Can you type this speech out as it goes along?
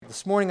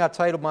This morning I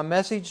titled my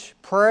message,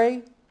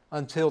 Pray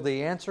Until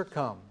the Answer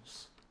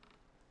Comes.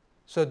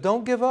 So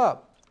don't give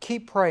up.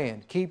 Keep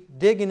praying. Keep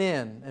digging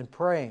in and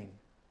praying.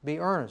 Be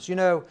earnest. You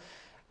know,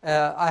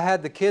 I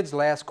had the kids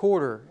last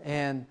quarter,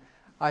 and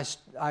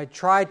I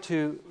tried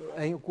to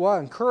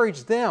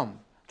encourage them,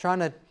 trying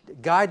to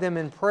guide them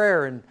in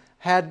prayer, and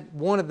had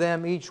one of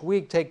them each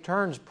week take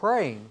turns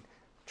praying,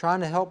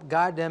 trying to help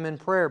guide them in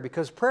prayer,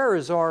 because prayer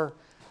is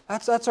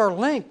that's our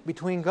link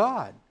between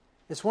God.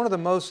 It's one of the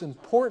most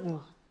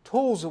important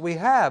tools that we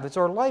have. It's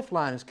our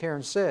lifeline, as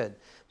Karen said.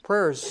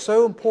 Prayer is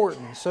so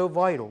important, so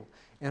vital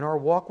in our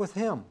walk with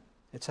Him.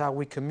 It's how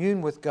we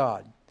commune with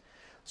God.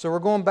 So we're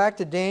going back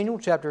to Daniel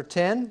chapter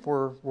 10.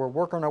 We're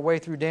working our way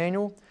through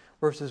Daniel,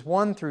 verses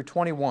 1 through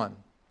 21.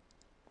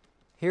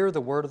 Hear the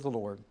word of the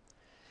Lord.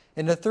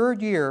 In the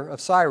 3rd year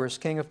of Cyrus,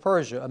 king of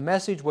Persia, a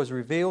message was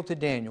revealed to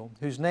Daniel,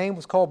 whose name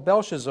was called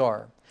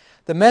Belshazzar.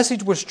 The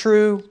message was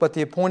true, but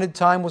the appointed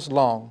time was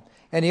long.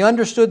 And he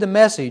understood the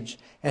message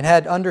and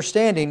had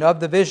understanding of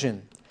the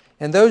vision.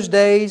 In those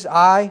days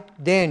I,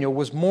 Daniel,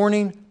 was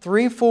mourning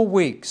 3 full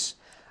weeks.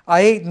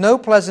 I ate no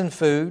pleasant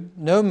food,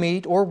 no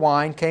meat or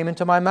wine came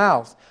into my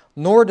mouth,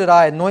 nor did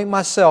I anoint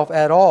myself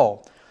at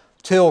all,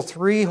 till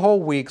 3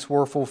 whole weeks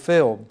were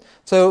fulfilled.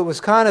 So it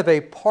was kind of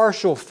a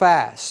partial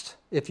fast,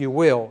 if you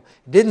will.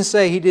 It didn't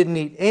say he didn't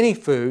eat any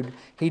food.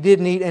 He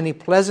didn't eat any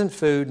pleasant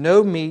food,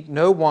 no meat,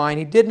 no wine.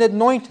 He didn't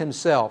anoint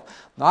himself.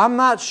 Now, I'm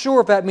not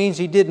sure if that means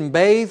he didn't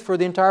bathe for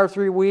the entire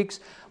 3 weeks,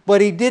 but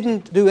he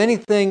didn't do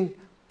anything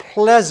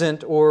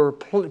pleasant or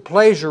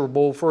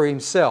pleasurable for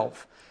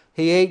himself.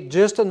 He ate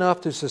just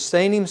enough to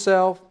sustain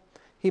himself.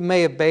 He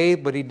may have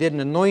bathed, but he didn't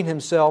anoint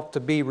himself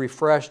to be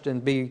refreshed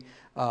and be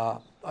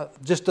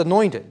just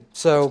anointed.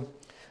 So,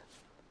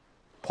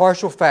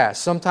 partial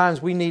fast.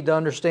 Sometimes we need to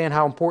understand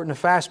how important a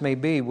fast may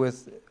be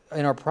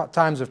in our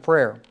times of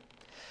prayer.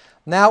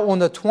 Now, on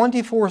the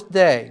 24th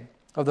day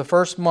of the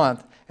 1st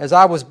month, as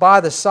I was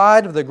by the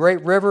side of the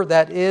great river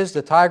that is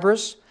the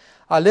Tigris,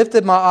 I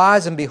lifted my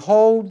eyes, and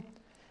behold,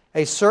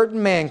 a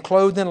certain man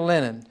clothed in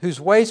linen,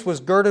 whose waist was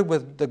girded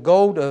with the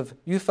gold of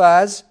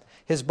Uphaz.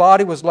 His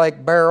body was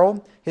like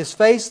beryl, his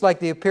face like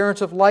the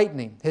appearance of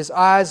lightning, his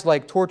eyes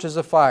like torches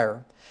of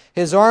fire,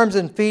 his arms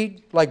and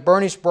feet like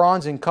burnished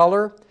bronze in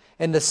color,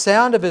 and the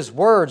sound of his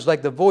words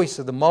like the voice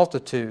of the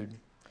multitude.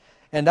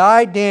 And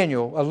I,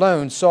 Daniel,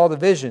 alone saw the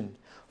vision,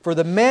 for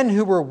the men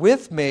who were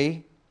with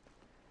me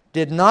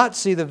did not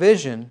see the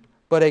vision,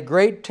 but a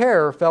great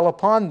terror fell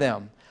upon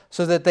them,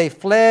 so that they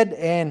fled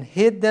and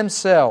hid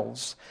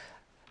themselves.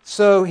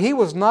 So he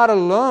was not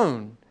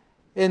alone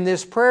in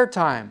this prayer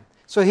time.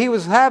 So he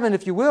was having,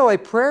 if you will, a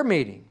prayer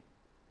meeting.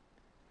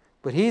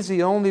 But he's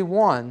the only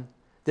one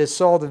that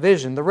saw the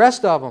vision. The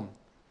rest of them,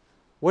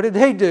 what did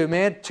they do,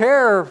 man?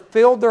 Terror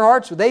filled their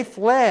hearts. They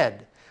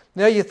fled.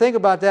 Now you think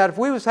about that. If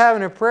we was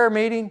having a prayer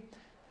meeting,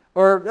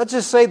 or let's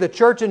just say the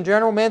church in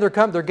general, man, they're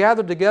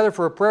gathered together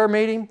for a prayer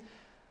meeting,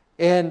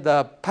 and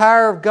the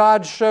power of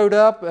God showed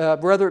up,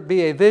 whether it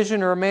be a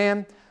vision or a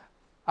man,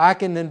 I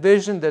can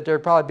envision that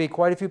there'd probably be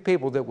quite a few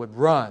people that would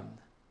run,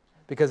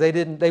 because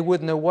they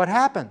wouldn't know what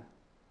happened.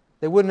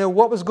 They wouldn't know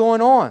what was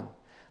going on.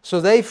 So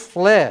they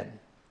fled.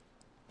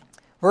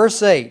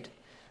 Verse 8,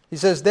 he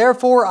says,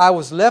 Therefore I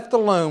was left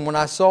alone when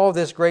I saw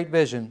this great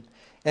vision,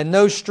 and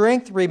no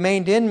strength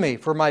remained in me,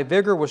 for my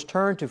vigor was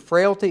turned to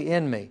frailty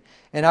in me,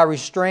 and I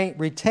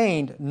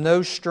retained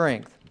no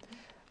strength.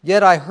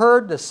 Yet I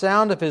heard the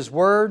sound of his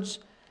words,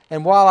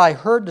 and while I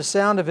heard the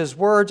sound of his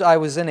words, I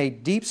was in a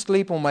deep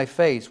sleep on my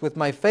face, with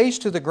my face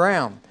to the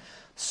ground.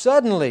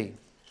 Suddenly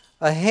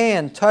a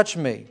hand touched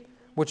me,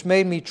 which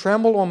made me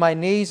tremble on my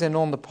knees and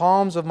on the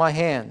palms of my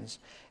hands.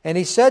 And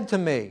he said to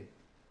me,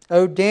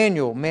 O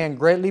Daniel, man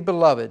greatly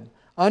beloved,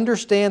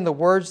 understand the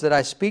words that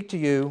I speak to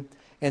you,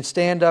 and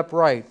stand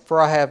upright,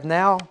 for I have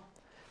now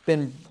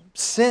been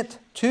sent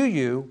to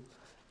you.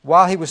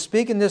 While he was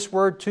speaking this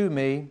word to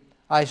me,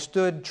 I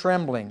stood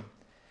trembling.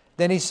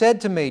 Then he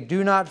said to me,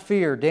 Do not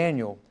fear,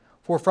 Daniel,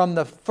 for from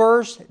the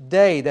first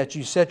day that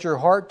you set your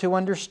heart to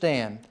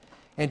understand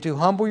and to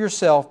humble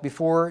yourself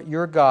before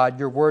your God,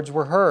 your words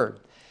were heard.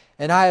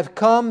 And I have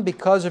come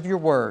because of your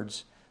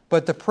words.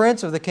 But the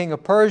prince of the king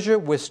of Persia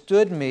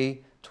withstood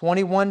me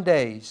 21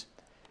 days.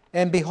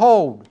 And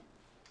behold,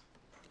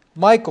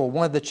 Michael,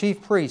 one of the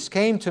chief priests,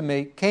 came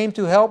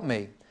to help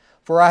me,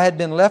 for I had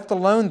been left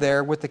alone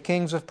there with the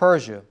kings of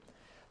Persia.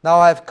 Now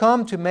I have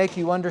come to make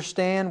you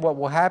understand what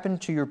will happen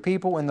to your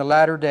people in the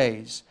latter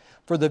days,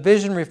 for the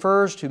vision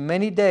refers to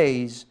many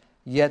days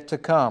yet to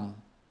come.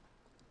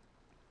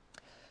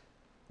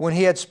 When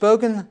he had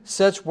spoken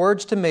such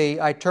words to me,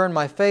 I turned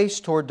my face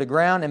toward the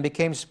ground and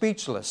became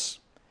speechless.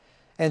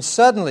 And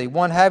suddenly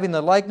one having the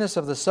likeness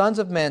of the sons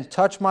of men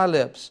touched my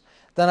lips.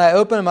 Then I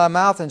opened my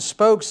mouth and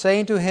spoke,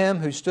 saying to him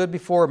who stood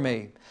before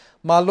me,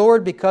 My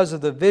Lord, because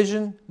of the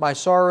vision, my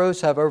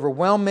sorrows have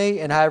overwhelmed me,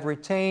 and I have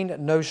retained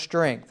no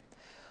strength.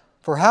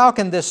 For how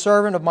can this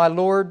servant of my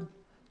Lord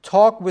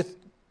talk with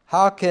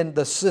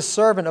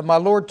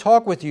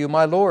you,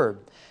 my Lord?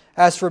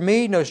 As for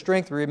me, no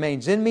strength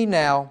remains in me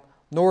now,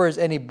 nor is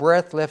any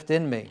breath left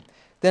in me.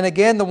 Then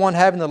again the one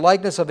having the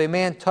likeness of a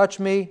man touched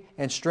me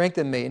and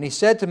strengthened me. And he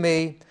said to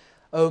me,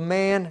 O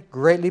man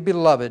greatly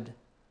beloved,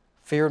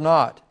 fear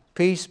not,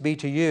 peace be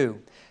to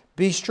you.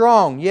 Be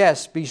strong,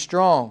 yes, be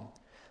strong.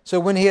 So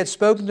when he had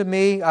spoken to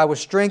me, I was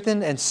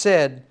strengthened and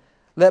said,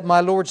 Let my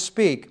Lord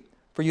speak,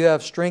 for you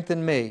have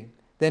strengthened me.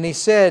 Then he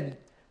said,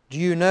 Do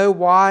you know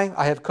why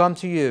I have come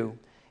to you?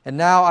 And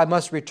now I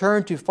must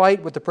return to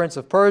fight with the prince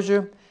of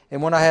Persia,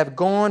 and when I have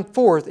gone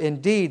forth,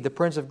 indeed the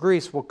prince of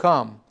Greece will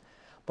come.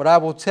 But I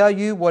will tell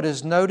you what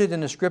is noted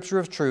in the Scripture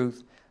of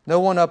truth. No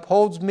one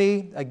upholds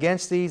me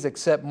against these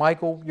except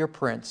Michael, your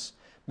prince.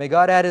 May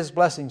God add His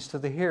blessings to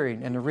the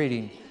hearing and the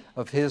reading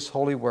of His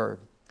holy word.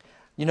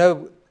 You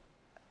know,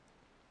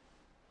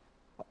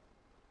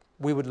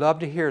 we would love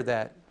to hear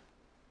that,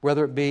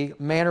 whether it be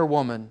man or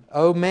woman.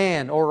 O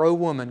man or O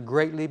woman,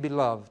 greatly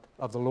beloved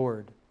of the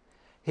Lord.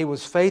 He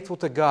was faithful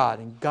to God,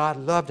 and God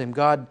loved him.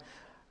 God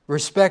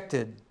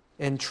respected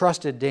and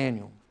trusted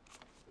Daniel.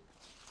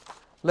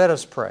 Let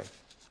us pray.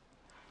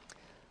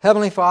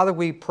 Heavenly Father,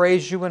 we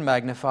praise you and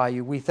magnify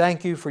you. We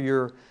thank you for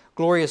your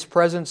glorious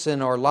presence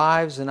in our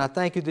lives, and I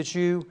thank you that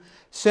you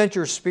sent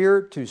your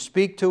Spirit to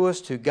speak to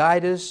us, to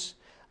guide us,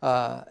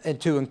 and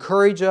to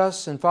encourage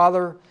us. And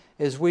Father,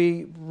 as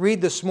we read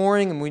this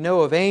morning and we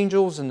know of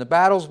angels and the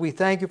battles, we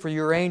thank you for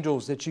your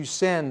angels that you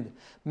send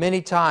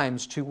many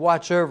times to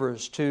watch over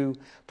us, to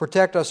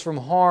protect us from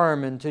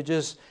harm, and to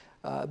just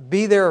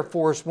be there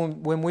for us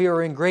when we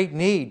are in great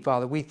need,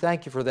 Father. We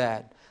thank you for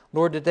that.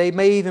 Lord, that they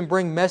may even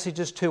bring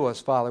messages to us,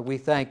 Father. We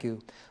thank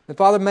you. And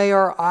Father, may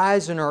our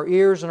eyes and our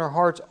ears and our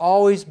hearts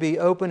always be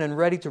open and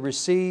ready to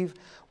receive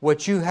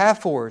what you have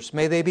for us.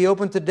 May they be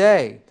open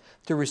today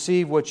to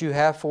receive what you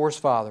have for us,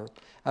 Father.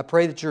 I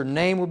pray that your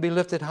name would be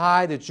lifted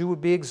high, that you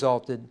would be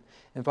exalted.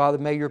 And Father,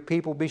 may your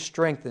people be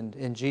strengthened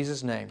in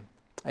Jesus' name.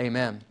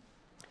 Amen.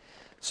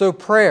 So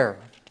prayer,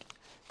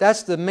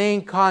 that's the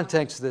main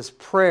context of this,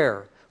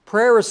 prayer.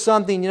 Prayer is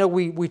something,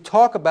 we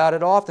talk about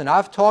it often.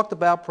 I've talked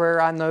about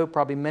prayer, I know,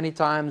 probably many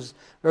times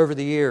over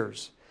the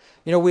years.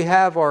 We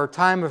have our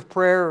time of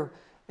prayer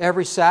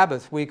every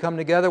Sabbath. We come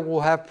together,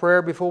 we'll have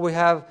prayer before we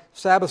have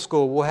Sabbath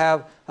school. We'll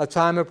have a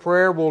time of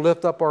prayer, we'll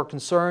lift up our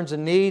concerns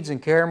and needs,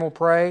 and Karen will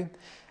pray.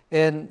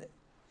 And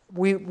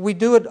we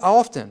do it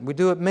often. We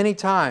do it many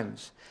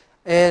times.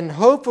 And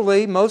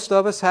hopefully most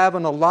of us have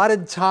an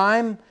allotted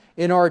time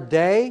in our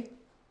day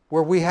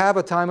where we have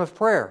a time of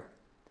prayer,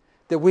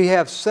 that we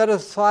have set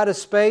aside a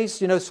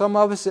space. Some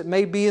of us, it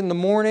may be in the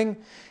morning,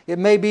 it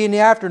may be in the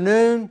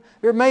afternoon,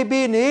 or it may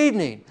be in the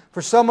evening.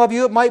 For some of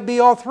you, it might be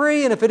all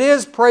three, and if it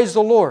is, praise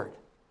the Lord.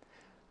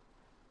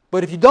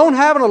 But if you don't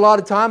have an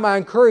allotted time, I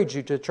encourage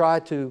you to try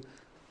to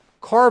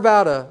carve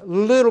out a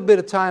little bit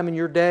of time in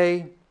your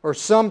day, or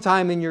some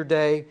time in your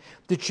day,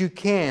 that you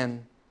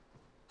can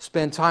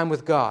spend time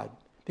with God.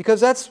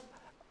 Because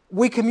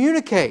we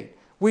communicate.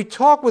 We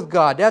talk with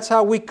God. That's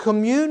how we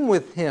commune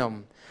with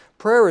Him.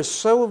 Prayer is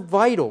so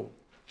vital.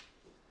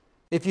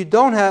 If you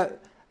don't have,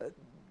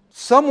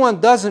 someone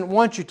doesn't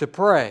want you to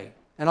pray.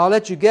 And I'll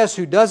let you guess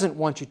who doesn't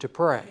want you to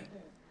pray.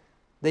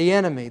 The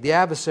enemy, the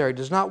adversary,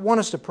 does not want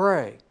us to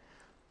pray.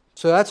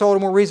 So that's all the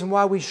more reason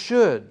why we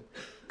should.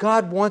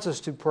 God wants us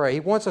to pray. He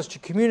wants us to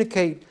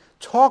communicate,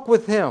 talk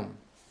with Him.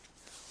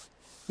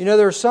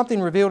 There's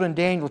something revealed in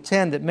Daniel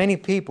 10 that many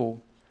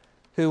people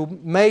who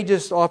may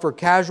just offer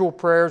casual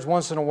prayers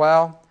once in a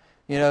while,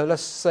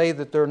 let's say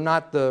that they're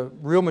not the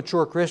real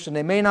mature Christian,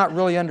 they may not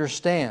really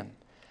understand.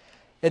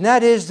 And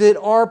that is that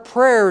our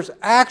prayers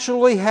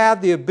actually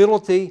have the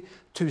ability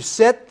to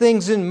set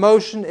things in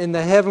motion in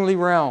the heavenly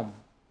realm,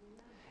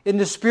 in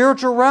the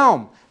spiritual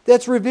realm.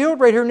 That's revealed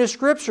right here in the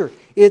Scripture.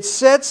 It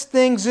sets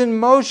things in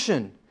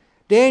motion.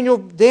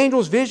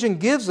 Daniel's vision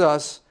gives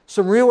us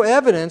some real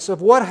evidence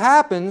of what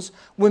happens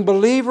when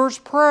believers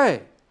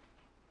pray.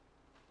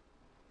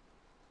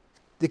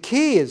 The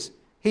key is,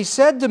 he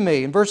said to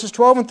me in verses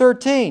 12 and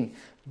 13,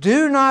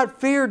 Do not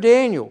fear,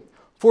 Daniel,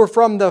 for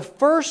from the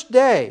first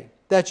day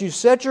that you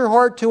set your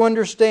heart to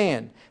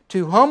understand,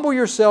 to humble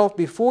yourself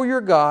before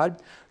your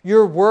God,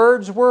 your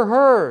words were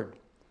heard.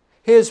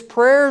 His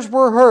prayers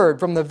were heard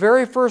from the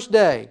very first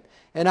day,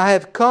 and I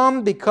have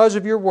come because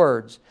of your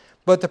words.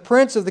 But the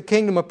prince of the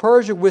kingdom of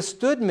Persia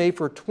withstood me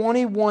for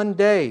 21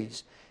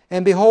 days.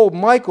 And behold,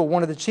 Michael,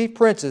 one of the chief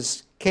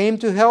princes, came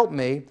to help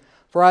me,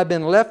 for I had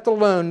been left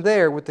alone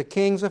there with the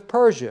kings of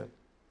Persia.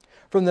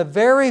 From the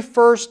very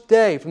first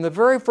day, from the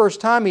very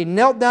first time he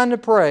knelt down to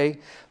pray,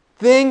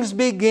 things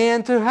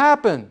began to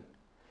happen.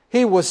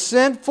 He was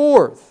sent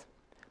forth,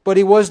 but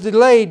he was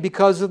delayed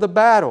because of the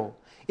battle.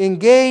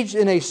 Engaged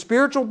in a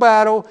spiritual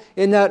battle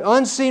in that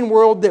unseen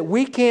world that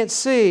we can't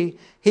see,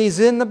 he's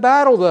in the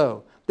battle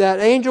though. That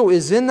angel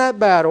is in that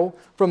battle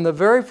from the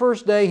very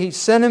first day he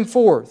sent him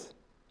forth.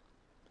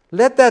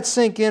 Let that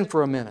sink in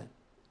for a minute.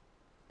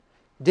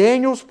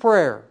 Daniel's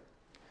prayer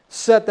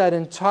set that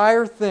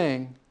entire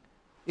thing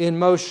in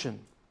motion.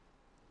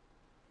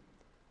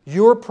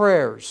 Your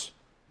prayers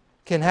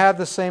can have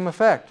the same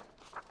effect.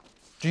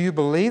 Do you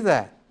believe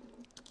that?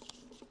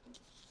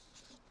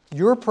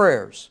 Your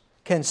prayers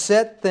can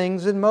set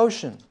things in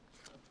motion.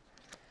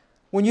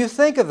 When you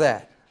think of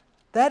that,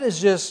 that is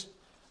just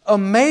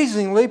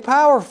amazingly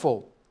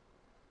powerful.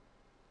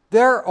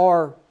 There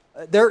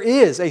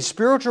is a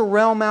spiritual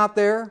realm out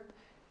there,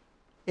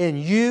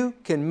 and you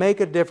can make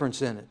a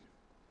difference in it.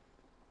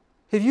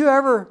 Have you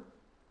ever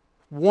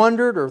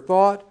wondered or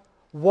thought,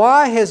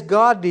 why has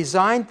God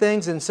designed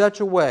things in such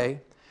a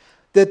way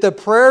that the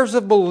prayers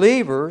of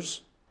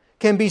believers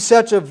can be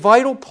such a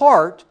vital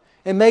part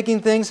in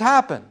making things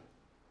happen?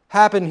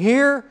 Happen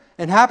here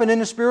and happen in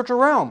the spiritual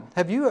realm.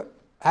 Have you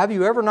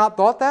ever not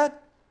thought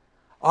that?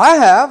 I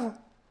have.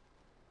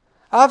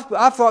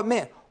 I've thought,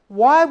 man,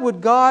 why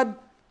would God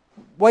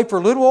wait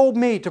for little old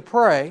me to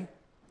pray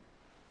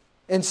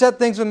and set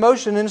things in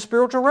motion in the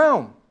spiritual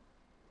realm?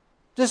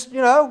 Just,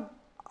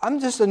 I'm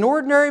just an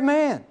ordinary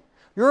man.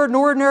 You're an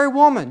ordinary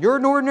woman. You're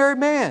an ordinary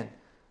man.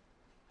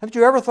 Haven't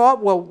you ever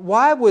thought, well,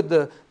 why would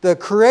the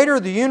Creator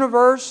of the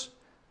universe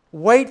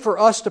wait for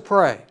us to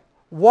pray?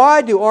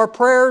 Why do our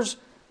prayers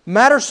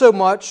matter so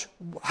much?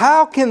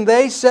 How can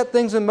they set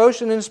things in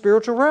motion in the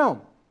spiritual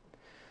realm?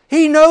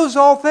 He knows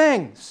all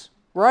things,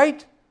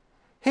 right?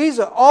 He's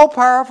an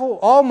all-powerful,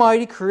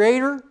 almighty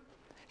Creator.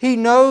 He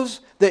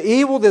knows the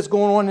evil that's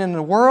going on in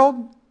the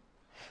world.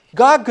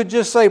 God could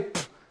just say,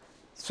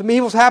 some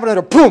evil's happening,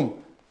 or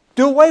boom,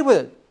 do away with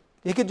it.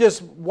 He could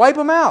just wipe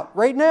them out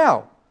right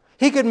now.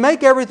 He could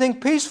make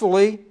everything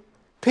peaceful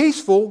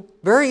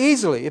very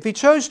easily if He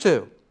chose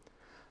to.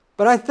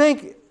 But I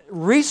think,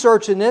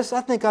 researching this,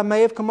 I think I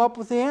may have come up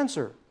with the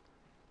answer.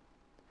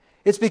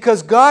 It's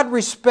because God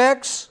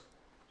respects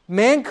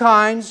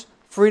mankind's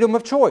freedom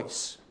of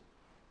choice.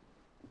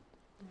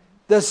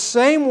 The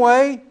same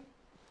way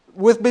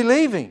with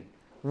believing.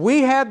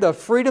 We have the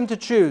freedom to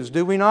choose,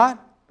 do we not?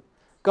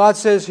 God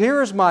says,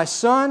 here is my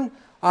Son.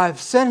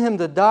 I've sent Him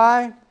to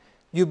die.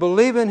 You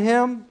believe in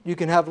Him. You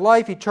can have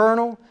life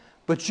eternal.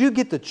 But you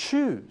get to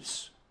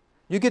choose.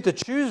 You get to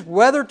choose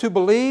whether to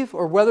believe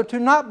or whether to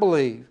not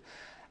believe.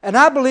 And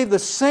I believe the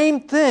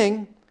same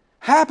thing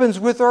happens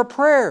with our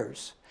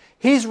prayers.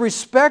 He's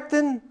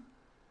respecting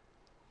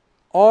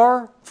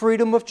our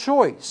freedom of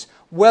choice.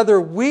 Whether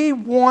we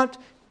want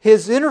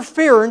His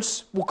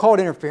interference, we'll call it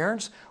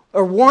interference,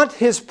 or want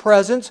His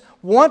presence,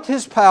 want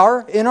His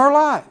power in our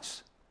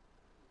lives.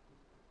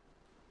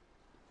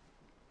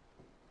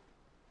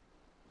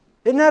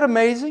 Isn't that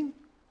amazing?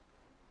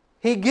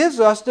 He gives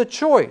us the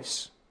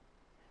choice.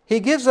 He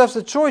gives us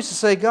the choice to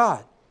say,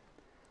 God,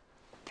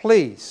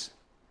 please,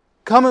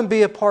 come and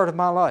be a part of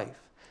my life.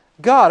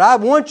 God, I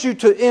want you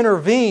to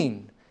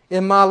intervene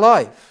in my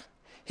life.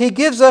 He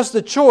gives us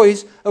the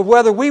choice of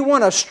whether we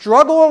want to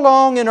struggle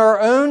along in our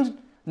own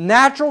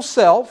natural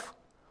self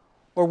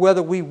or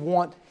whether we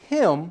want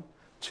Him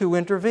to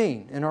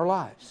intervene in our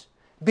lives.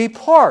 Be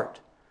part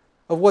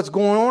of what's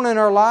going on in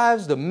our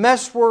lives, the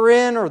mess we're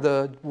in or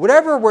the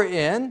whatever we're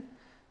in.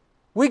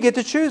 We get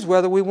to choose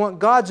whether we want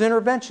God's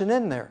intervention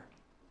in there.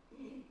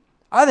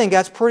 I think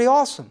that's pretty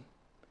awesome.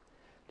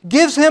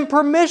 Gives Him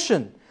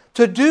permission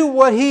to do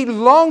what He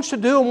longs to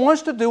do and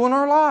wants to do in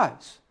our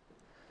lives.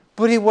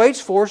 But He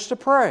waits for us to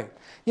pray.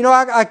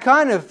 I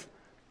kind of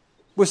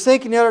was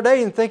thinking the other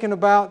day and thinking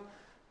about,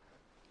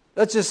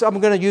 I'm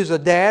going to use a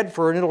dad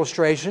for an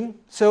illustration.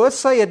 So let's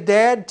say a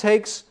dad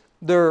takes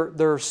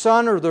their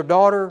son or their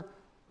daughter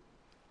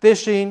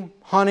fishing,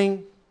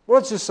 hunting. Well,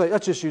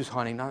 let's just use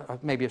hunting.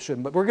 Maybe I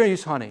shouldn't, but we're going to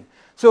use hunting.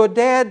 So a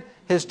dad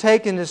has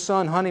taken his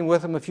son hunting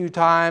with him a few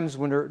times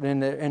when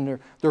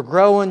they're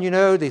growing.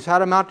 He's had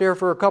them out there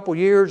for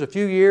a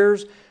few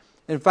years,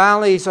 and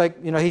finally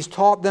he's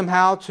taught them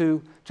how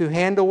to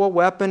handle a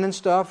weapon and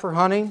stuff for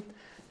hunting,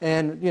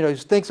 and he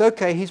thinks,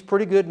 okay, he's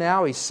pretty good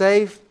now. He's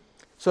safe.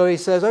 So he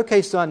says,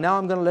 okay, son, now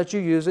I'm going to let you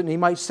use it, and he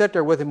might sit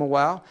there with him a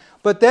while.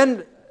 But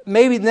then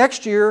maybe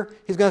next year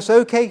he's going to say,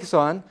 okay,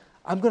 son,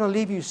 I'm going to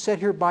leave you sit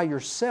here by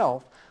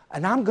yourself,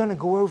 and I'm going to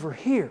go over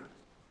here.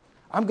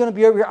 I'm going to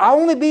be over here. I'll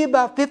only be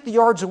about 50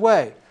 yards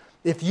away.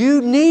 If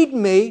you need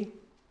me,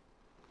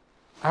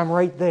 I'm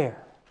right there.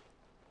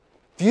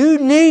 If you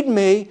need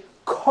me,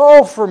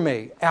 call for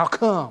me. I'll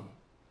come.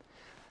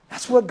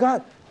 That's what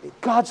God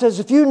says.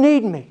 If you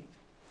need me,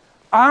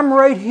 I'm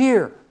right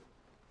here.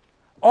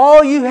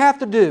 All you have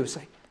to do is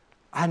say,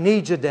 I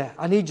need you, Dad.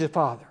 I need you,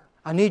 Father.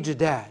 I need you,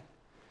 Dad.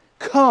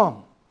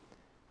 Come.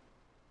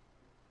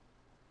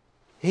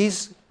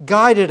 He's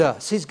guided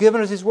us. He's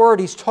given us His Word.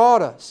 He's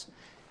taught us.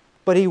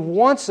 But He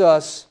wants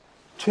us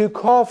to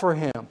call for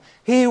Him.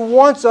 He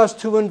wants us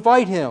to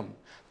invite Him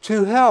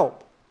to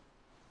help.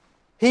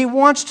 He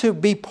wants to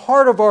be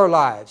part of our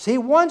lives. He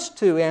wants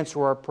to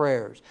answer our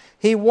prayers.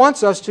 He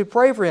wants us to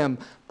pray for Him,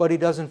 but He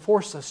doesn't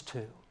force us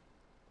to.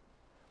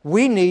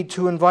 We need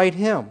to invite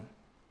Him.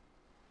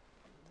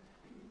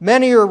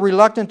 Many are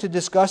reluctant to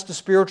discuss the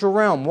spiritual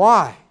realm.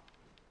 Why?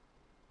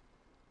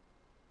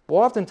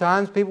 Well,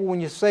 oftentimes people,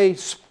 when you say,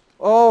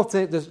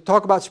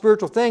 talk about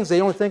spiritual things,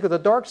 they only think of the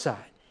dark side.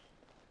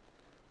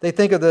 They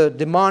think of the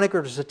demonic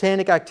or the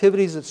satanic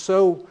activities that's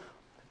so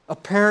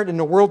apparent in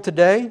the world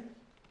today.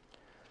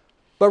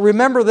 But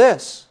remember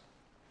this,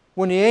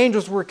 when the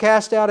angels were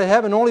cast out of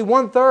heaven, only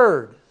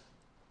 1/3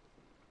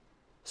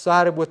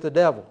 sided with the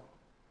devil.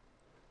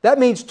 That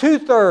means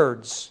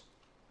 2/3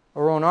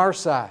 are on our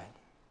side.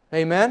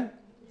 Amen?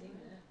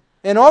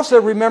 And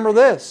also remember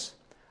this,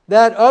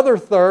 that other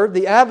third,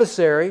 the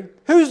adversary,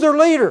 who's their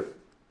leader?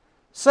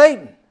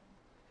 Satan.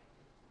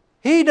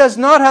 He does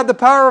not have the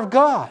power of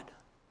God.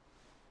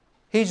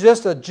 He's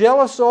just a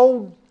jealous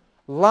old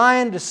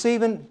lying,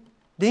 deceiving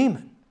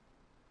demon.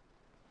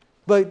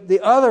 But the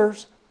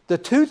others, the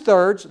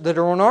 2/3 that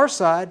are on our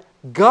side,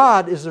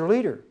 God is their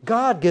leader.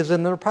 God gives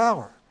them their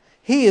power.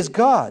 He is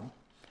God.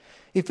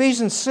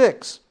 Ephesians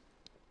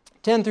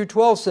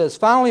 6:10-12 says,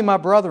 "Finally, my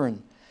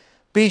brethren,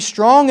 be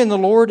strong in the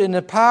Lord and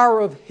the power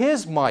of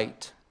His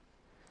might."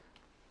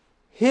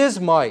 His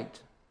might.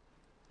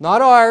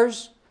 Not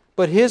ours,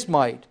 but His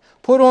might.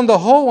 "Put on the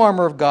whole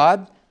armor of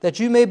God, that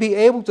you may be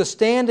able to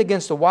stand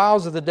against the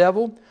wiles of the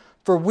devil.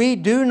 For we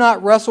do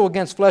not wrestle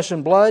against flesh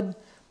and blood,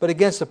 but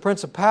against the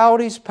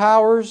principalities,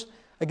 powers,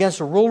 against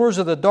the rulers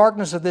of the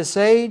darkness of this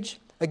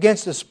age,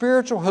 against the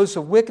spiritual hosts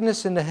of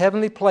wickedness in the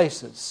heavenly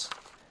places."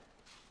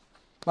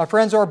 My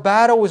friends, our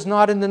battle is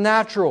not in the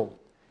natural.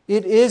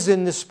 It is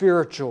in the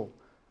spiritual.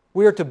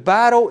 We are to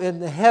battle in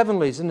the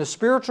heavenlies, in the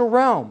spiritual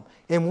realm.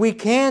 And we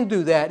can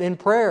do that in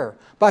prayer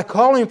by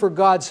calling for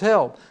God's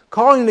help,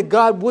 calling that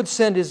God would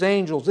send His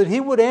angels, that He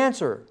would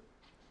answer,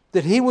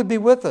 that He would be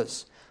with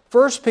us.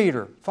 1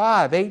 Peter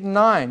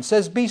 5:8-9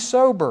 says, "Be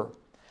sober,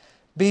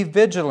 be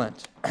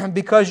vigilant,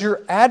 because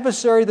your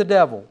adversary the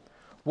devil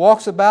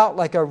walks about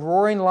like a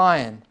roaring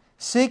lion,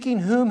 seeking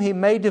whom he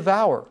may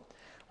devour.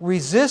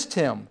 Resist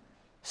him,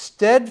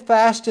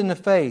 steadfast in the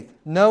faith,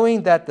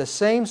 knowing that the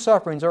same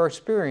sufferings are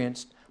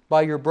experienced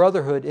by your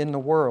brotherhood in the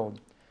world."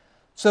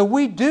 So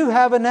we do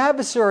have an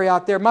adversary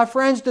out there. My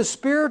friends, the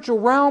spiritual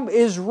realm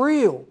is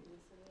real.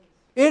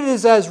 It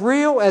is as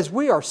real as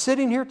we are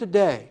sitting here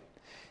today.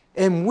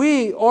 And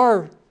we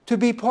are to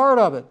be part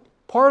of it,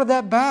 part of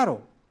that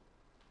battle.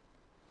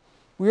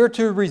 We are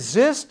to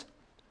resist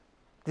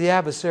the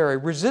adversary,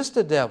 resist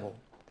the devil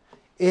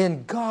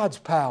in God's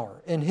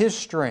power, in His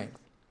strength.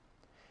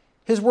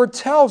 His Word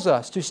tells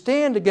us to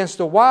stand against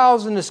the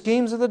wiles and the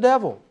schemes of the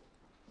devil,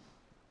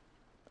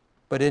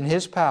 but in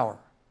His power.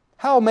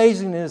 How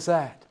amazing is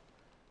that?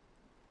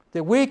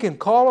 That we can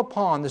call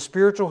upon the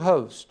spiritual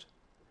host,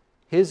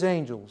 His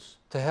angels,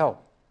 to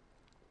help.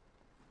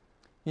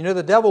 You know,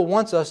 the devil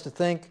wants us to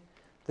think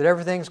that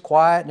everything's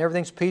quiet and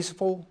everything's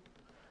peaceful.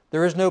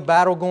 There is no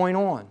battle going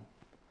on.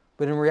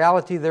 But in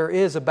reality, there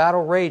is a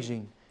battle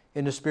raging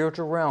in the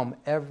spiritual realm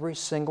every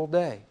single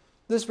day.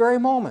 This very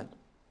moment,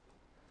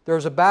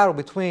 there's a battle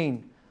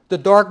between the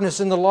darkness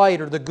and the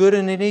light, or the good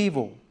and the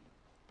evil.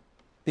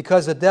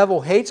 Because the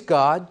devil hates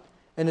God,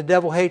 and the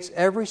devil hates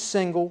every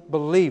single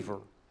believer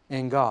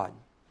in God.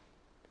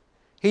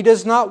 He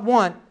does not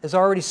want, as I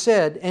already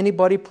said,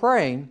 anybody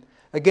praying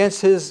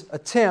against his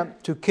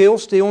attempt to kill,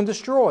 steal, and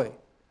destroy.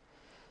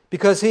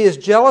 Because he is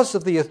jealous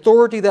of the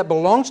authority that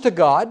belongs to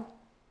God.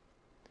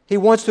 He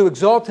wants to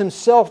exalt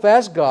himself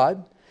as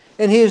God.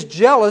 And he is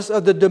jealous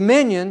of the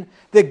dominion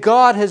that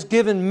God has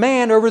given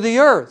man over the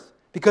earth,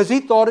 because he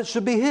thought it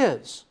should be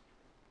his.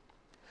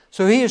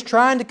 So he is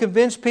trying to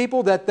convince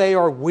people that they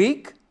are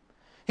weak.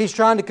 He's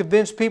trying to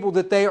convince people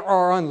that they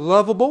are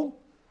unlovable,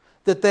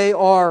 that they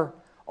are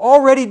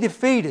already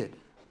defeated.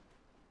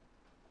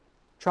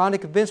 Trying to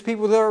convince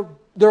people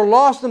they're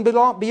lost and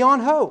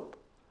beyond hope.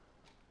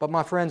 But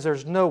my friends,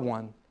 there's no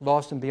one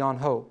lost and beyond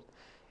hope.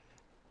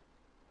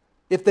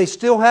 If they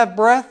still have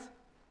breath,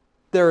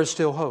 there is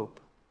still hope.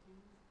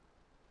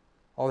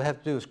 All they have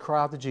to do is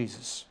cry out to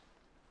Jesus.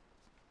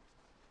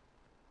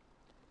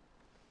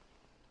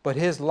 But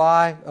his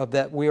lie of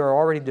that we are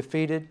already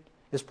defeated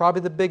is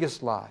probably the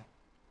biggest lie.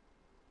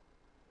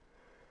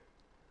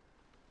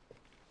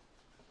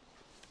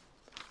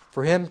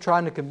 For him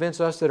trying to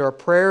convince us that our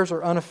prayers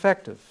are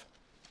ineffective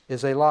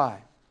is a lie.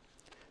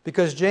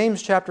 Because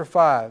James chapter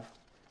 5,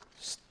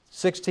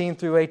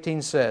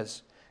 16-18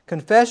 says,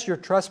 "Confess your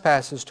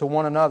trespasses to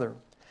one another,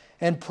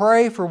 and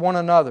pray for one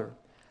another,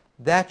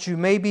 that you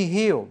may be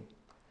healed."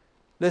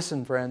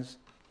 Listen, friends,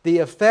 the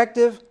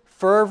effective,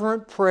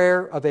 fervent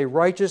prayer of a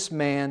righteous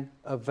man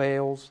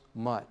avails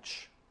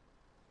much.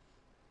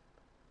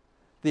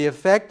 The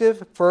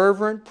effective,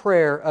 fervent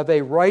prayer of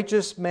a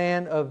righteous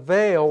man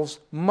avails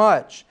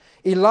much.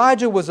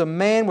 Elijah was a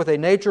man with a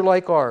nature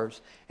like ours,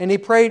 and he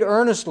prayed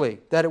earnestly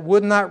that it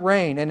would not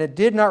rain, and it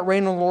did not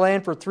rain on the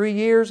land for 3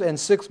 years and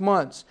 6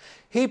 months.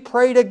 He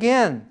prayed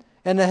again,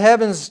 and the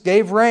heavens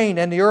gave rain,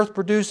 and the earth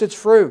produced its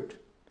fruit.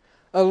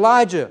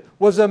 Elijah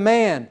was a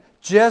man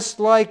just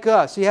like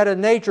us. He had a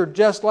nature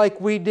just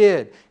like we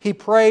did. He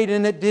prayed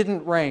and it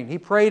didn't rain. He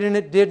prayed and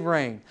it did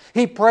rain.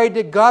 He prayed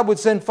that God would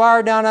send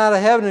fire down out of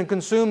heaven and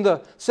consume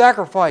the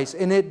sacrifice,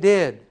 and it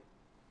did.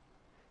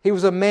 He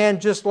was a man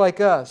just like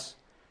us.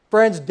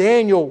 Friends,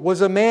 Daniel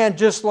was a man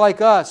just like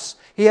us.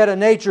 He had a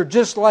nature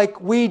just like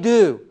we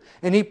do.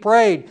 And he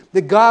prayed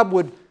that God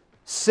would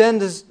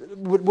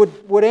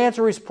would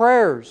answer his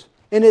prayers.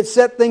 And it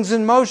set things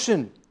in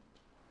motion.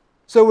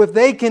 So if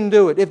they can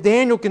do it, if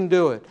Daniel can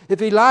do it,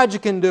 if Elijah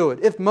can do it,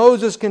 if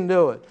Moses can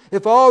do it,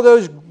 if all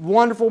those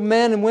wonderful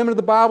men and women of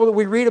the Bible that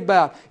we read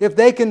about, if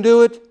they can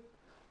do it,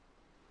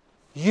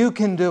 you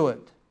can do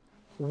it.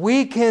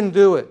 We can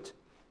do it.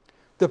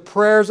 The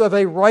prayers of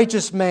a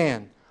righteous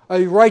man,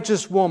 a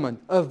righteous woman,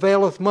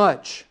 availeth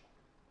much.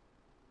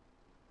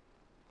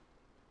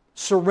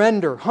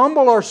 Surrender.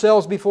 Humble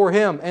ourselves before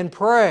Him and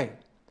pray.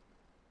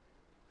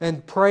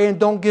 And pray and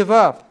don't give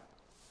up.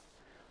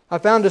 I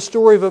found a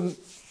story of a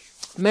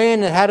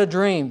man that had a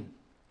dream.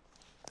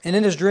 And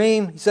in his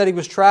dream, he said he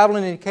was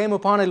traveling and he came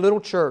upon a little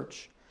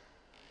church.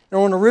 And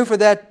on the roof of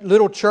that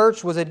little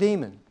church was a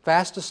demon,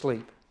 fast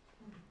asleep.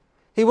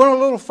 He went a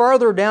little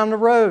further down the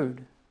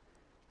road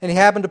and he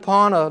happened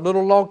upon a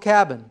little log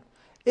cabin.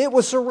 It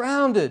was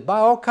surrounded by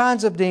all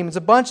kinds of demons,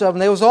 a bunch of them.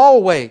 They was all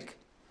awake.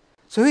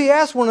 So he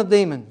asked one of the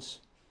demons,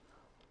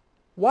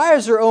 "Why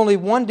is there only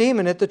one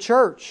demon at the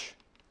church?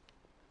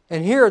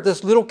 And here at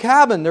this little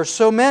cabin, there's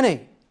so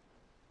many.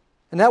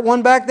 And that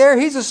one back there,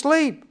 he's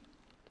asleep."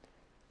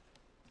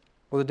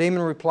 Well, the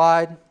demon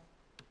replied,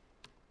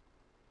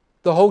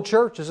 "The whole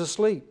church is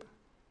asleep.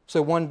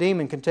 So one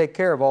demon can take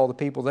care of all the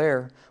people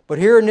there. But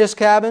here in this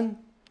cabin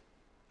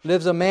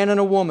lives a man and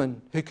a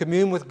woman who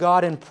commune with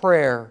God in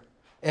prayer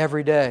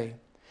every day.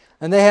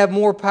 And they have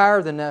more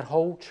power than that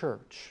whole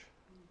church."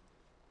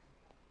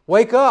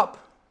 Wake up.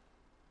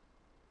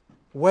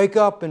 Wake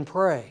up and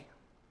pray.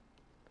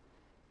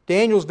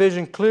 Daniel's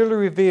vision clearly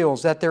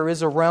reveals that there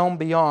is a realm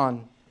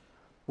beyond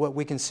what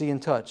we can see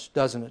and touch,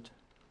 doesn't it?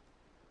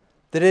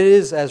 That it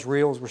is as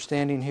real as we're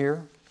standing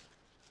here.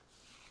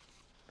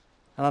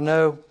 And I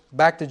know,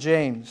 back to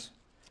James.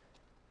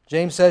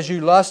 James says,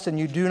 "You lust and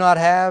you do not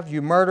have,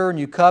 you murder and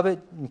you covet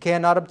and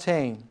cannot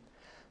obtain.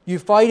 You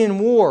fight in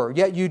war,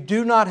 yet you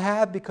do not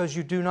have because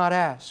you do not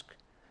ask.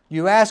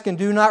 You ask and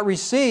do not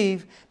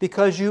receive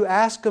because you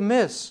ask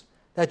amiss,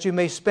 that you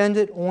may spend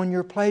it on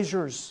your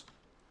pleasures."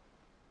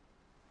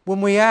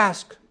 When we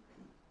ask,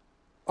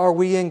 are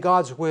we in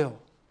God's will?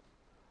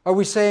 Are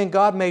we saying,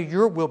 "God, may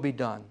your will be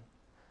done"?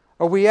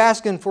 Are we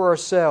asking for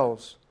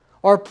ourselves?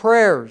 Our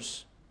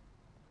prayers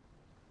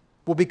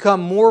will become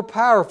more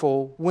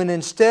powerful when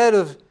instead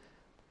of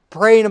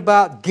praying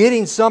about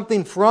getting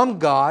something from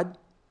God,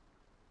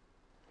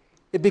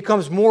 it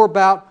becomes more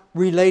about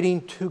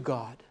relating to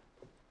God.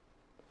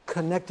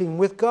 Connecting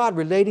with God,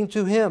 relating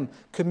to Him,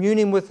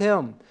 communing with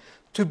Him,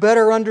 to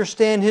better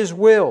understand His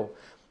will,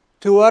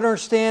 to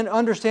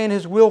understand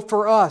His will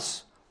for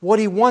us, what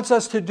He wants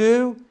us to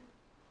do,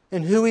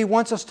 and who He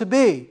wants us to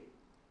be.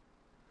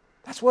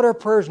 That's what our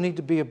prayers need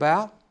to be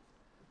about.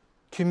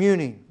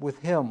 Communing with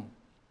Him.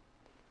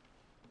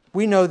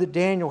 We know that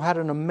Daniel had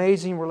an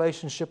amazing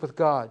relationship with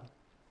God.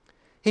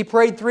 He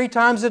prayed 3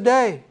 times a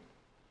day.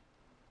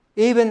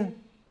 Even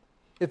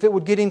if it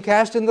would get him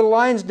cast into the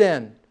lion's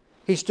den,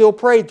 he still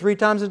prayed 3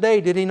 times a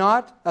day, did he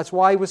not? That's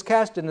why he was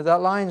cast into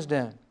that lion's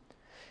den.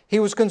 He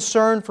was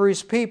concerned for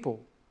his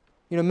people.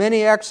 You know,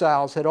 many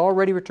exiles had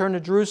already returned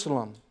to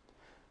Jerusalem.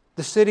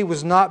 The city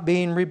was not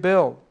being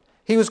rebuilt.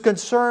 He was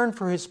concerned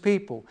for his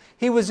people.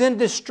 He was in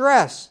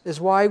distress,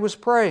 is why he was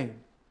praying.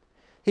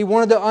 He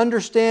wanted to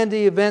understand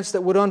the events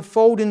that would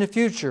unfold in the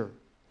future.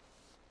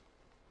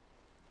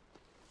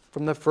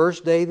 From the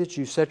first day that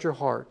you set your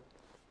heart,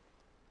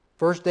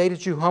 first day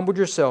that you humbled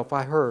yourself,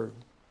 I heard.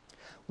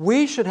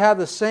 We should have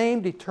the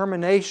same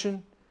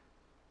determination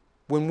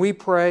when we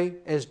pray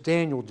as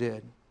Daniel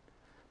did.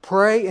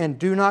 Pray and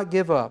do not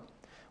give up.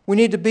 We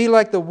need to be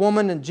like the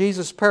woman in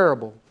Jesus'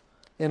 parable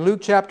in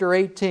Luke chapter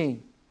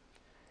 18.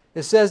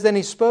 It says, "Then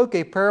he spoke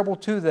a parable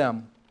to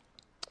them,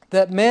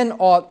 that men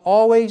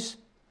always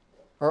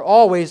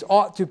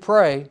ought to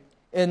pray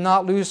and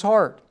not lose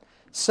heart,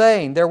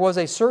 saying, there was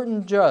a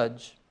certain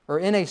judge, or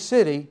in a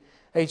city,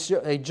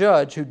 a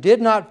judge who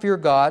did not fear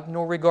God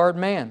nor regard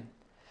man.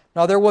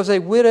 Now there was a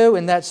widow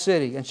in that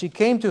city, and she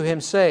came to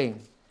him,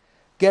 saying,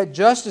 Get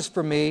justice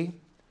for me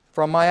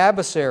from my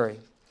adversary.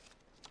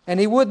 And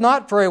he would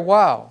not for a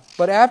while,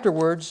 but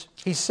afterwards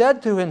he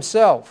said to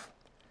himself,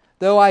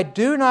 Though I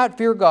do not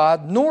fear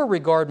God nor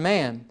regard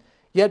man,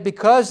 yet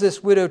because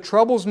this widow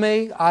troubles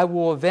me, I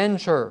will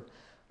avenge her,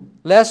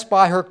 lest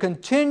by her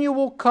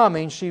continual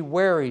coming she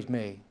wearies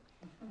me.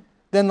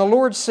 Then the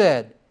Lord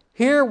said,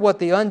 Hear what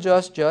the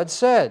unjust judge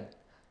said.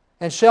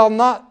 And shall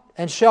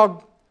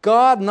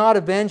God not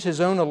avenge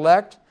His own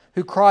elect,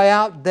 who cry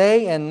out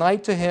day and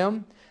night to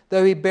Him,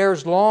 though He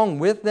bears long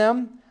with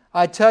them?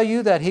 I tell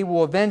you that He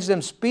will avenge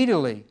them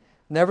speedily.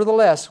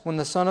 Nevertheless, when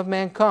the Son of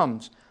Man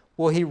comes,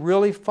 will He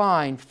really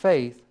find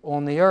faith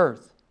on the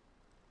earth?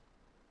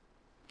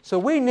 So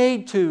we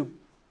need to,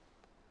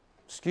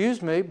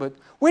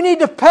 we need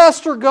to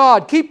pester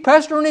God. Keep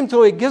pestering Him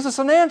until He gives us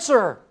an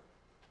answer.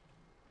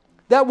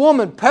 That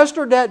woman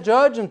pestered that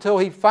judge until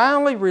he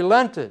finally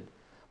relented.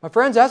 My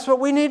friends, that's what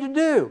we need to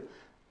do.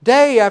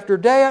 Day after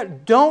day,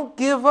 don't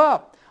give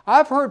up.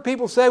 I've heard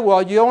people say,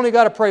 well, you only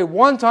got to pray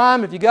one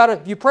time. If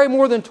you pray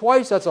more than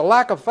twice, that's a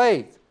lack of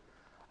faith.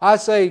 I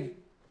say,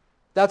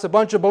 that's a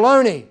bunch of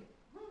baloney.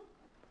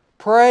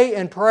 Pray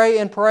and pray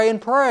and pray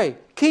and pray.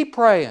 Keep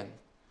praying.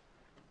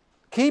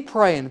 Keep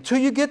praying until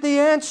you get the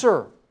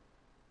answer.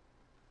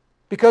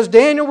 Because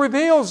Daniel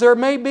reveals there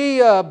may be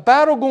a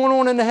battle going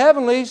on in the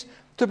heavenlies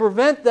to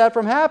prevent that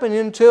from happening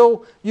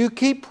until you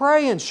keep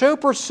praying. Show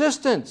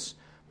persistence.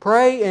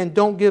 Pray and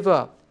don't give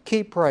up.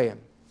 Keep praying.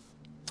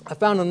 I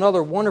found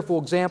another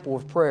wonderful example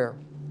of prayer.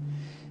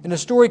 And the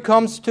story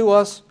comes to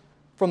us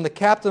from the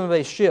captain of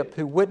a ship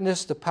who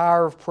witnessed the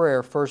power of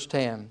prayer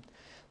firsthand.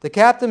 The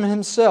captain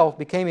himself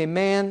became a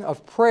man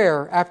of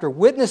prayer after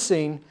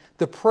witnessing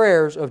the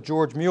prayers of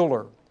George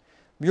Mueller.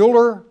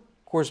 Mueller,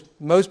 of course,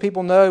 most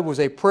people know, was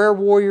a prayer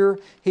warrior.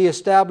 He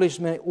established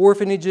many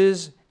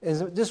orphanages,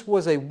 and this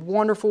was a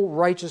wonderful,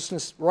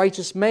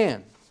 righteous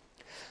man.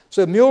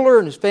 So Mueller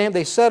and his family,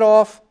 they set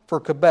off for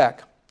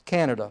Quebec,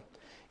 Canada,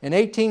 in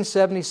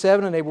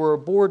 1877, and they were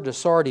aboard the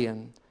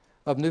Sardian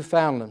of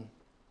Newfoundland.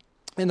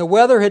 And the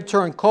weather had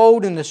turned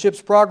cold, and the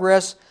ship's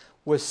progress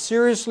was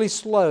seriously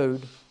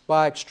slowed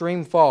by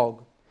extreme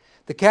fog.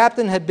 The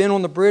captain had been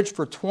on the bridge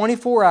for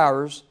 24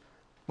 hours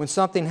when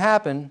something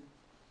happened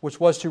which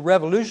was to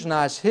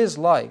revolutionize his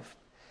life.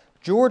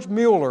 George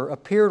Mueller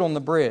appeared on the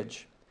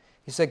bridge.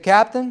 He said,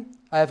 "Captain,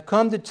 I have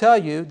come to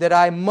tell you that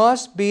I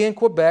must be in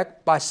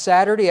Quebec by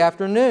Saturday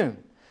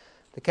afternoon."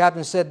 The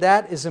captain said,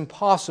 "That is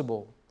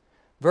impossible."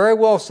 "Very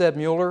well," said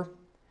Mueller.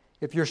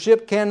 "If your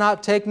ship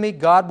cannot take me,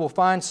 God will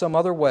find some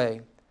other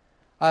way.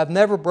 I have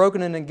never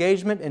broken an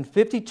engagement in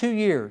 52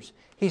 years.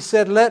 He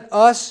said, "Let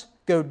us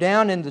go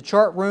down in the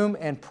chart room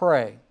and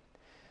pray."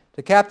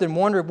 The captain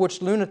wondered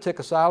which lunatic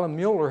asylum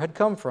Mueller had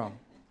come from.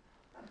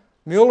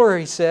 "Mueller,"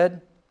 he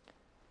said,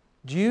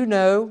 "do you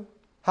know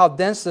how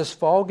dense this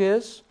fog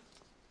is?"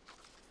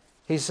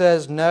 He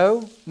says,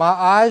 "No, my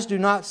eyes do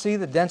not see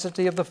the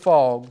density of the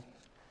fog,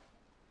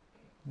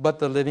 but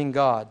the living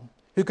God,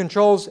 who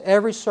controls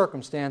every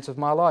circumstance of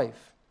my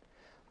life."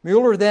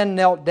 Mueller then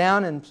knelt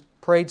down and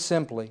prayed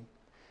simply.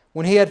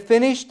 When he had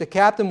finished, the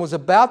captain was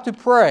about to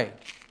pray.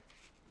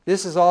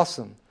 This is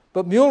awesome.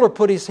 But Mueller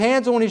put his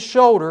hands on his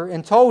shoulder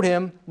and told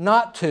him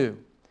not to.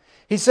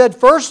 He said,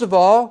 "First of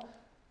all,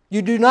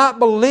 you do not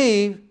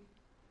believe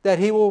that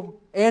He will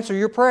answer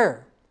your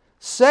prayer.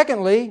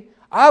 Secondly,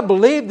 I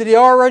believe that He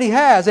already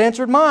has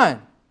answered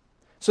mine.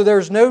 So there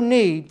is no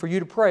need for you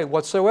to pray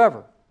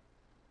whatsoever."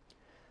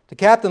 The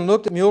captain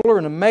looked at Mueller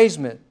in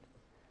amazement.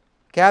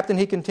 "Captain,"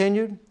 he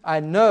continued,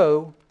 I've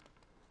known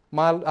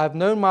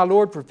my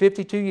Lord for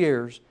 52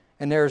 years,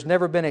 and there has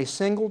never been a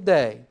single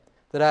day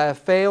that I have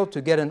failed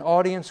to get an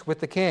audience with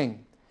the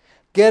king.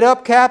 Get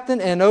up, Captain,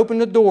 and open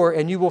the door,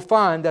 and you will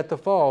find that the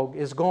fog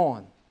is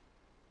gone."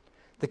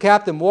 The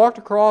captain walked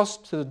across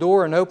to the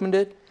door and opened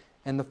it,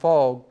 and the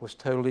fog was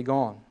totally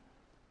gone.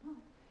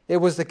 It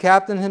was the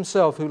captain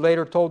himself who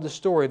later told the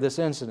story of this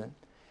incident,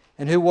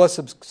 and who was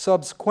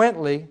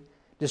subsequently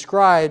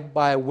described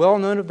by a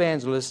well-known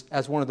evangelist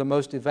as one of the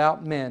most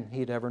devout men he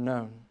had ever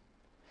known.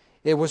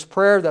 It was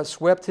prayer that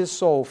swept his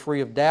soul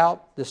free of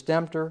doubt,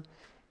 distemper,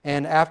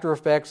 and after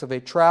effects of a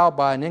trial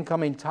by an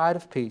incoming tide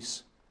of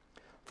peace.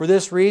 For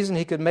this reason,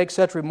 he could make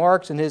such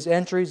remarks in his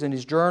entries in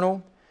his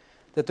journal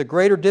that the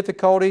greater the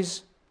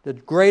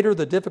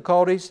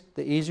difficulties,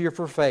 the easier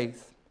for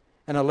faith.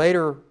 And a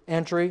later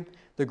entry,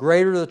 the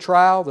greater the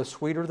trial, the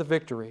sweeter the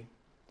victory.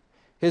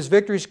 His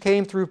victories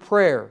came through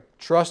prayer,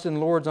 trust in the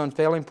Lord's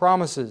unfailing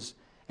promises,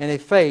 and a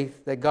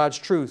faith that God's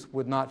truth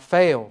would not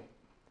fail.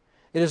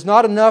 It is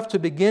not enough to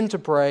begin to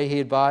pray,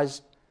 he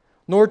advised,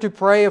 nor to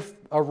pray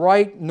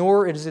aright,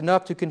 nor it is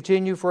enough to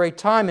continue for a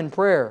time in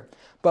prayer,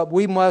 but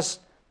we must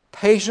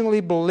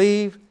patiently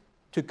believe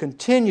to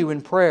continue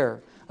in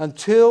prayer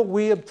until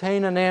we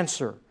obtain an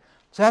answer.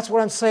 So that's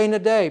what I'm saying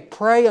today.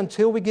 Pray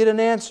until we get an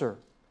answer.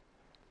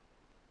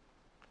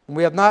 And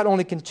we have not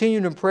only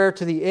continued in prayer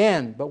to the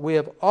end, but we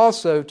have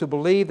also to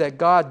believe that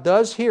God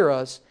does hear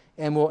us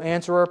and will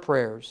answer our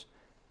prayers.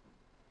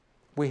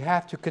 We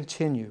have to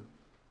continue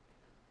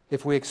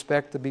if we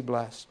expect to be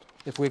blessed,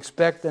 if we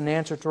expect an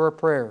answer to our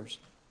prayers.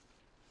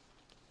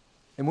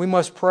 And we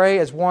must pray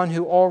as one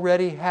who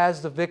already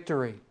has the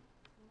victory.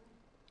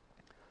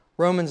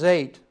 Romans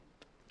 8,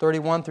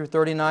 31 through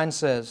 39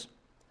 says,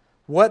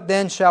 "What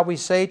then shall we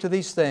say to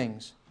these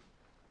things?"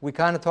 We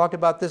kind of talked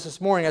about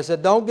this morning. I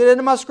said, don't get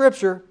into my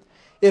scripture.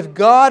 If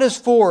God is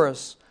for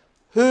us,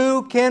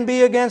 who can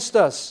be against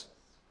us?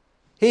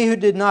 He who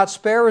did not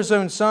spare His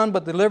own Son,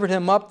 but delivered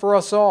Him up for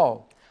us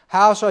all,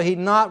 how shall He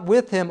not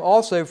with Him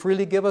also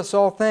freely give us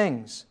all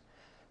things?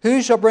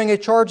 Who shall bring a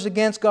charge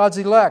against God's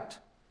elect?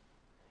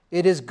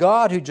 It is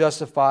God who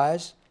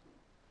justifies.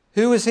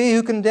 Who is he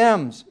who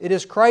condemns? It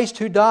is Christ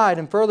who died,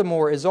 and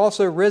furthermore is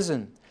also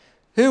risen,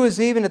 who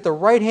is even at the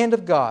right hand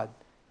of God,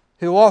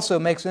 who also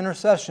makes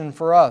intercession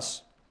for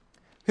us.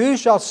 Who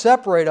shall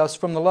separate us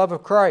from the love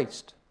of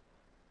Christ?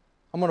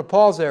 I'm going to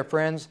pause there,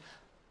 friends.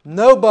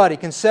 Nobody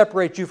can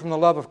separate you from the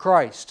love of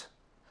Christ.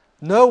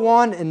 No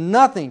one and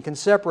nothing can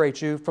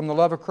separate you from the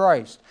love of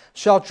Christ.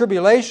 Shall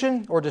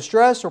tribulation or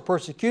distress or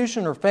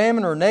persecution or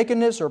famine or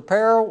nakedness or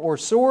peril or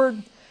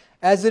sword?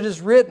 As it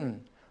is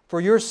written,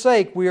 for your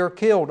sake we are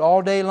killed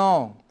all day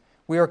long.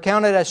 We are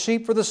counted as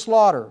sheep for the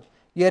slaughter.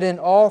 Yet in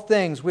all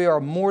things we are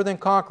more than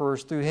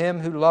conquerors through Him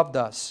who loved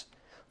us.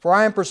 For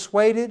I am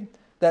persuaded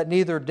that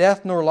neither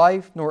death nor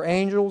life, nor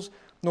angels,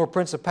 nor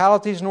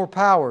principalities, nor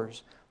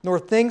powers, nor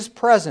things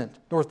present,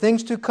 nor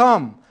things to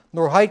come,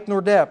 nor height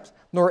nor depth,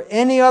 nor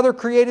any other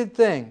created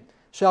thing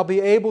shall be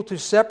able to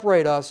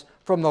separate us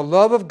from the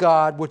love of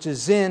God which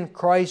is in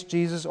Christ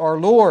Jesus our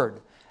Lord.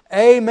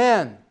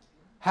 Amen.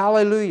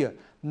 Hallelujah.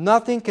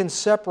 Nothing can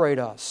separate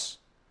us.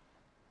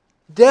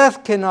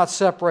 Death cannot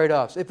separate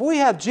us. If we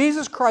have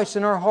Jesus Christ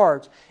in our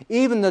hearts,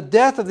 even the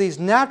death of these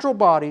natural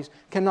bodies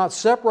cannot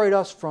separate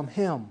us from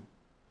Him.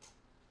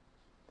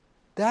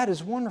 That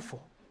is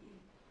wonderful.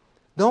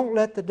 Don't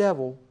let the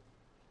devil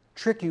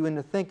trick you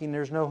into thinking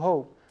there's no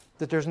hope,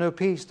 that there's no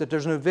peace, that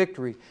there's no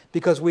victory.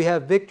 Because we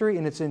have victory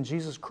and it's in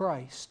Jesus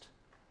Christ,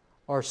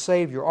 our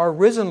Savior, our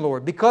risen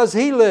Lord. Because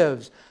He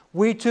lives,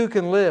 we too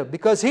can live.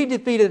 Because He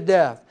defeated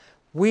death,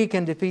 we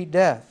can defeat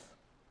death.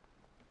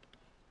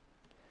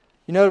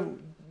 You know,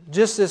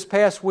 just this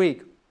past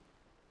week,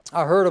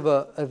 I heard of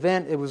an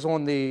event, it was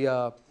on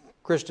the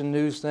Christian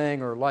news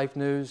thing or Life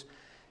News,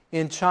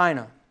 in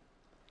China.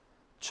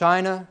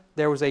 China,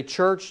 there was a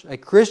church, a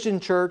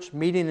Christian church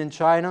meeting in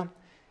China,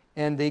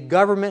 and the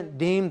government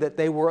deemed that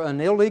they were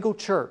an illegal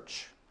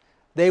church.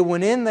 They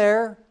went in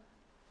there,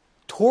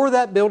 tore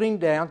that building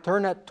down, tore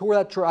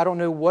that church, I don't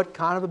know what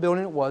kind of a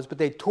building it was, but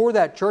they tore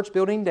that church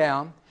building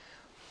down,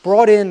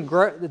 brought in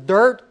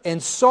dirt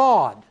and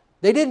sod.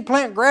 They didn't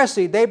plant grass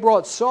seed, they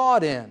brought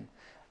sod in.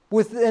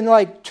 Within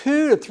like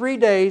 2 to 3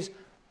 days,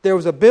 there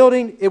was a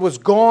building, it was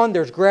gone,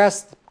 there's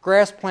grass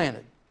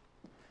planted.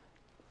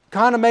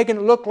 Kind of making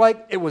it look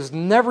like it was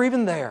never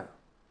even there.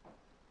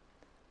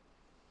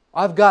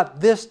 I've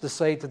got this to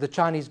say to the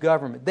Chinese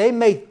government. They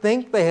may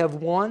think they have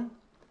won,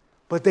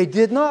 but they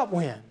did not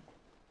win.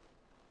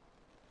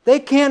 They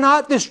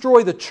cannot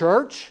destroy the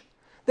church.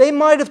 They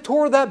might have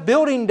tore that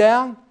building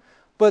down,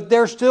 but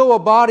there's still a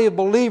body of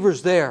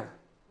believers there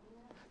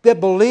that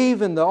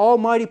believe in the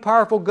almighty,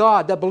 powerful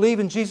God, that believe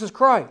in Jesus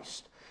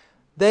Christ.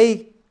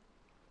 They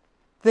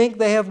think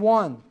they have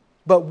won,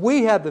 but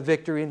we have the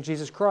victory in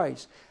Jesus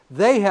Christ.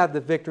 They have the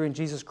victory in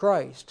Jesus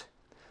Christ.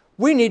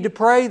 We need to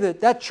pray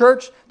that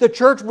the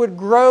church would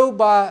grow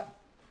by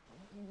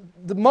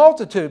the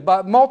multitude,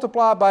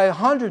 multiply by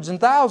hundreds and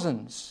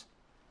thousands.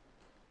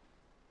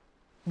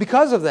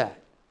 Because of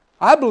that,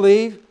 I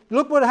believe,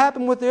 look what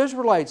happened with the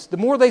Israelites. The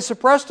more they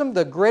suppressed them,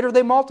 the greater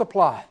they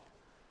multiplied.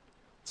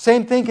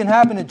 Same thing can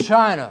happen in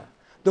China.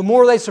 The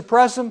more they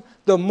suppress them,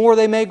 the more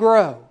they may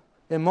grow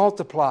and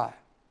multiply.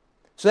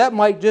 So that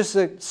might just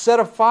set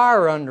a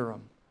fire under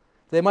them.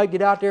 They might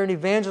get out there and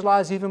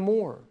evangelize even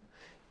more.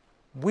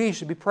 We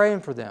should be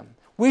praying for them.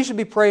 We should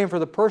be praying for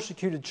the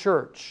persecuted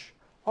church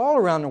all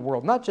around the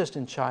world, not just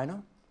in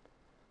China.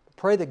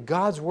 Pray that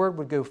God's Word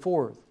would go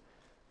forth.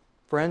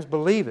 Friends,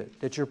 believe it,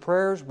 that your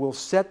prayers will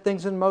set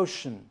things in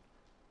motion.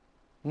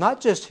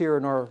 Not just here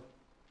in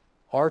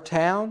our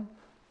town,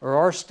 or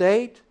our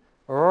state,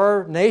 or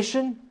our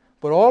nation,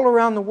 but all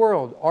around the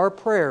world, our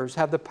prayers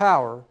have the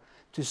power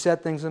to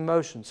set things in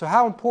motion. So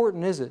how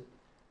important is it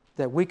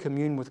that we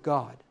commune with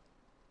God?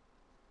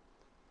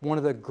 One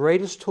of the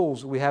greatest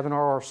tools that we have in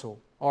our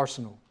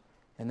arsenal,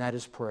 and that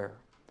is prayer.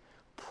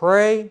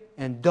 Pray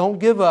and don't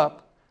give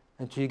up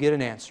until you get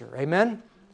an answer. Amen?